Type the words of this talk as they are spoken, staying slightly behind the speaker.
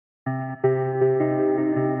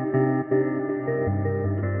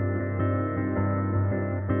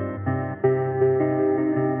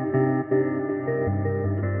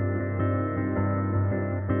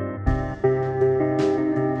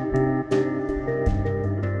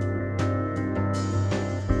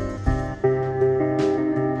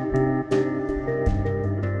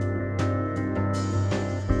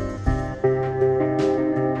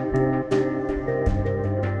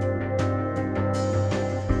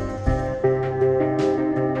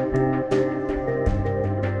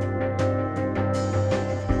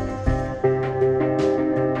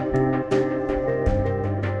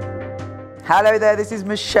Hello there, this is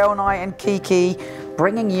Michele Knight and Kiki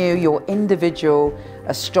bringing you your individual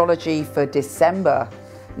astrology for December.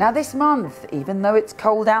 Now this month, even though it's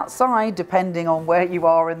cold outside, depending on where you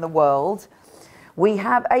are in the world, we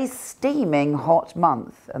have a steaming hot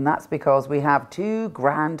month, and that's because we have two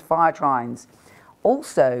grand fire trines.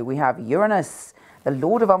 Also, we have Uranus, the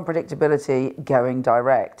Lord of Unpredictability, going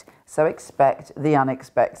direct. So expect the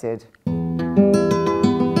unexpected.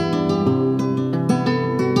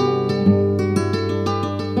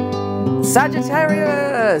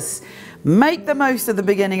 Sagittarius! Make the most of the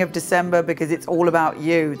beginning of December because it's all about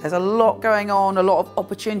you. There's a lot going on, a lot of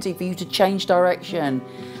opportunity for you to change direction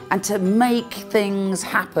and to make things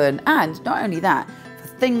happen. And not only that, for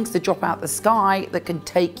things to drop out the sky that can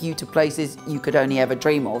take you to places you could only ever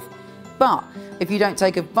dream of. But if you don't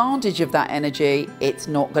take advantage of that energy, it's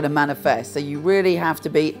not going to manifest. So you really have to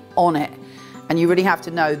be on it. And you really have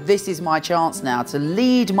to know, this is my chance now to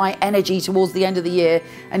lead my energy towards the end of the year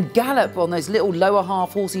and gallop on those little lower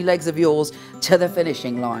half horsey legs of yours to the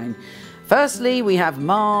finishing line. Firstly, we have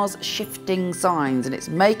Mars shifting signs, and it's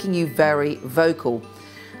making you very vocal.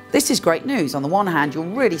 This is great news. On the one hand, you're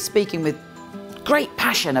really speaking with great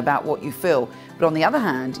passion about what you feel. But on the other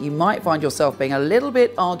hand, you might find yourself being a little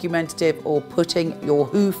bit argumentative or putting your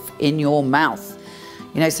hoof in your mouth.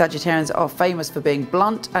 You know, Sagittarians are famous for being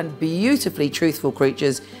blunt and beautifully truthful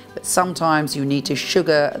creatures, but sometimes you need to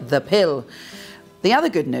sugar the pill. The other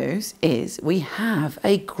good news is we have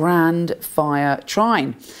a grand fire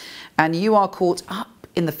trine, and you are caught up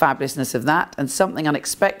in the fabulousness of that, and something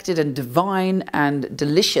unexpected and divine and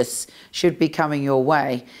delicious should be coming your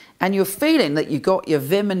way. And you're feeling that you've got your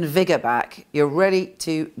vim and vigor back. You're ready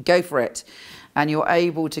to go for it. And you're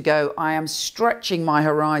able to go, I am stretching my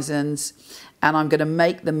horizons and I'm going to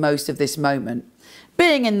make the most of this moment.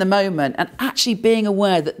 Being in the moment and actually being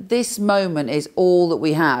aware that this moment is all that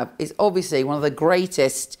we have is obviously one of the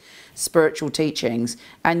greatest spiritual teachings.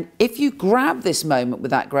 And if you grab this moment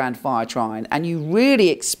with that grand fire trine and you really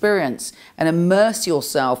experience and immerse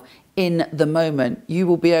yourself in the moment, you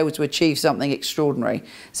will be able to achieve something extraordinary.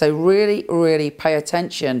 So really, really pay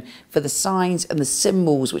attention for the signs and the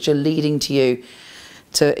symbols which are leading to you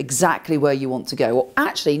to exactly where you want to go. Or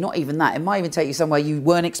actually, not even that. It might even take you somewhere you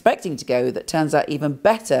weren't expecting to go that turns out even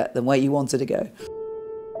better than where you wanted to go.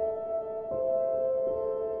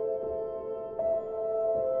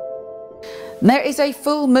 There is a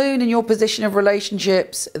full moon in your position of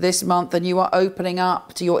relationships this month, and you are opening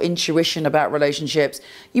up to your intuition about relationships.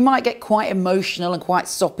 You might get quite emotional and quite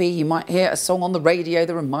soppy. You might hear a song on the radio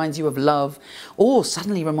that reminds you of love, or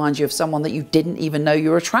suddenly reminds you of someone that you didn't even know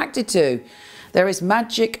you were attracted to. There is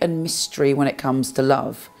magic and mystery when it comes to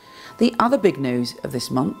love. The other big news of this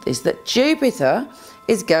month is that Jupiter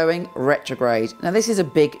is going retrograde. Now this is a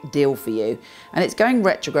big deal for you, and it's going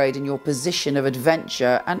retrograde in your position of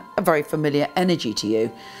adventure and a very familiar energy to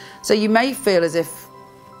you. So you may feel as if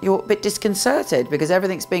you're a bit disconcerted because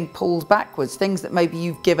everything's being pulled backwards. Things that maybe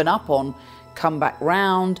you've given up on come back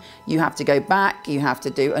round. You have to go back, you have to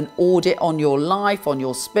do an audit on your life, on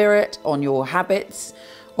your spirit, on your habits,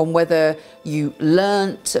 on whether you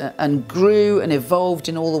learnt and grew and evolved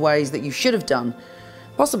in all the ways that you should have done.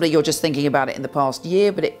 Possibly you're just thinking about it in the past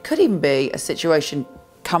year, but it could even be a situation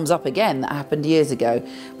comes up again that happened years ago.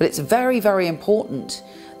 But it's very, very important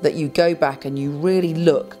that you go back and you really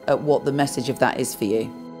look at what the message of that is for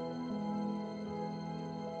you.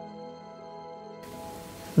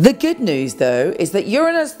 The good news, though, is that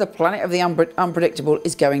Uranus, the planet of the unpredictable,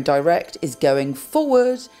 is going direct, is going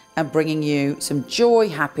forward and bringing you some joy,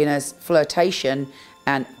 happiness, flirtation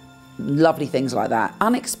and lovely things like that.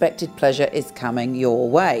 Unexpected pleasure is coming your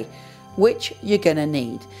way, which you're going to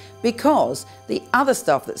need, because the other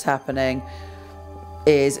stuff that's happening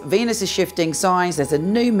is Venus is shifting signs. There's a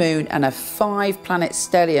new moon and a 5-planet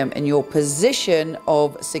stellium in your position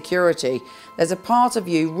of security. There's a part of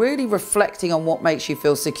you really reflecting on what makes you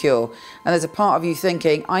feel secure, and there's a part of you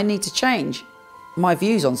thinking, I need to change my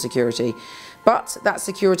views on security. But that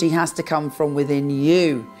security has to come from within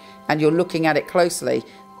you, and you're looking at it closely.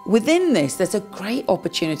 Within this, there's a great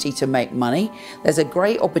opportunity to make money. There's a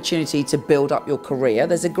great opportunity to build up your career.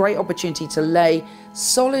 There's a great opportunity to lay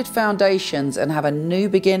solid foundations and have a new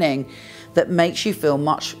beginning that makes you feel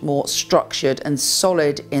much more structured and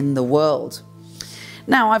solid in the world.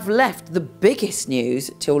 Now, I've left the biggest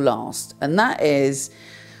news till last, and that is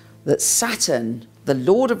that Saturn, the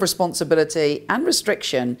Lord of responsibility and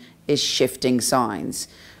restriction, is shifting signs.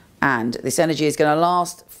 And this energy is going to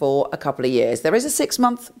last for a couple of years. There is a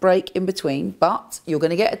 6-month break in between, but you're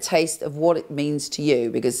going to get a taste of what it means to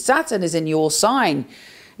you, because Saturn is in your sign.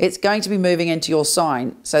 it's going to be moving into your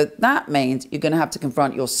sign. So that means you're going to have to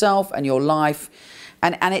confront yourself and your life.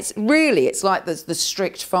 And it's like the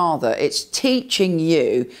strict father. It's teaching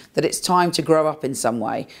you that it's time to grow up in some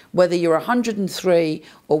way. Whether you're 103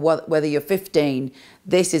 or whether you're 15,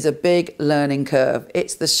 this is a big learning curve.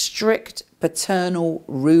 It's the strict paternal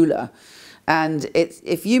ruler. And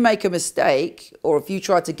if you make a mistake, or if you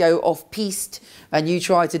try to go off-piste and you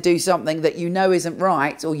try to do something that you know isn't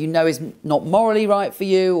right, or you know is not morally right for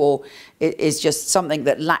you, or it is just something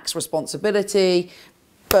that lacks responsibility,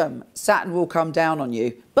 boom, Saturn will come down on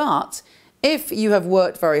you. But if you have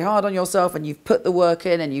worked very hard on yourself and you've put the work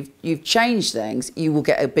in and you've changed things, you will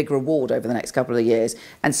get a big reward over the next couple of years,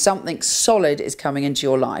 and something solid is coming into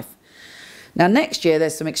your life. Now, next year,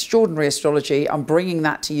 there's some extraordinary astrology. I'm bringing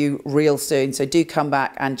that to you real soon, so do come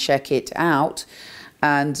back and check it out.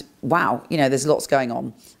 And wow, you know, there's lots going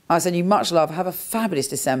on. I send you much love. Have a fabulous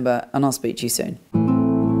December, and I'll speak to you soon.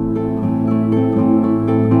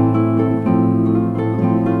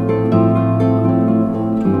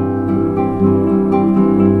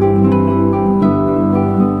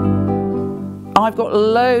 I've got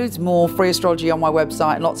loads more free astrology on my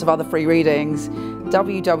website and lots of other free readings.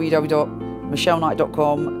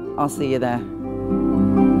 www.michelleknight.com. I'll see you there.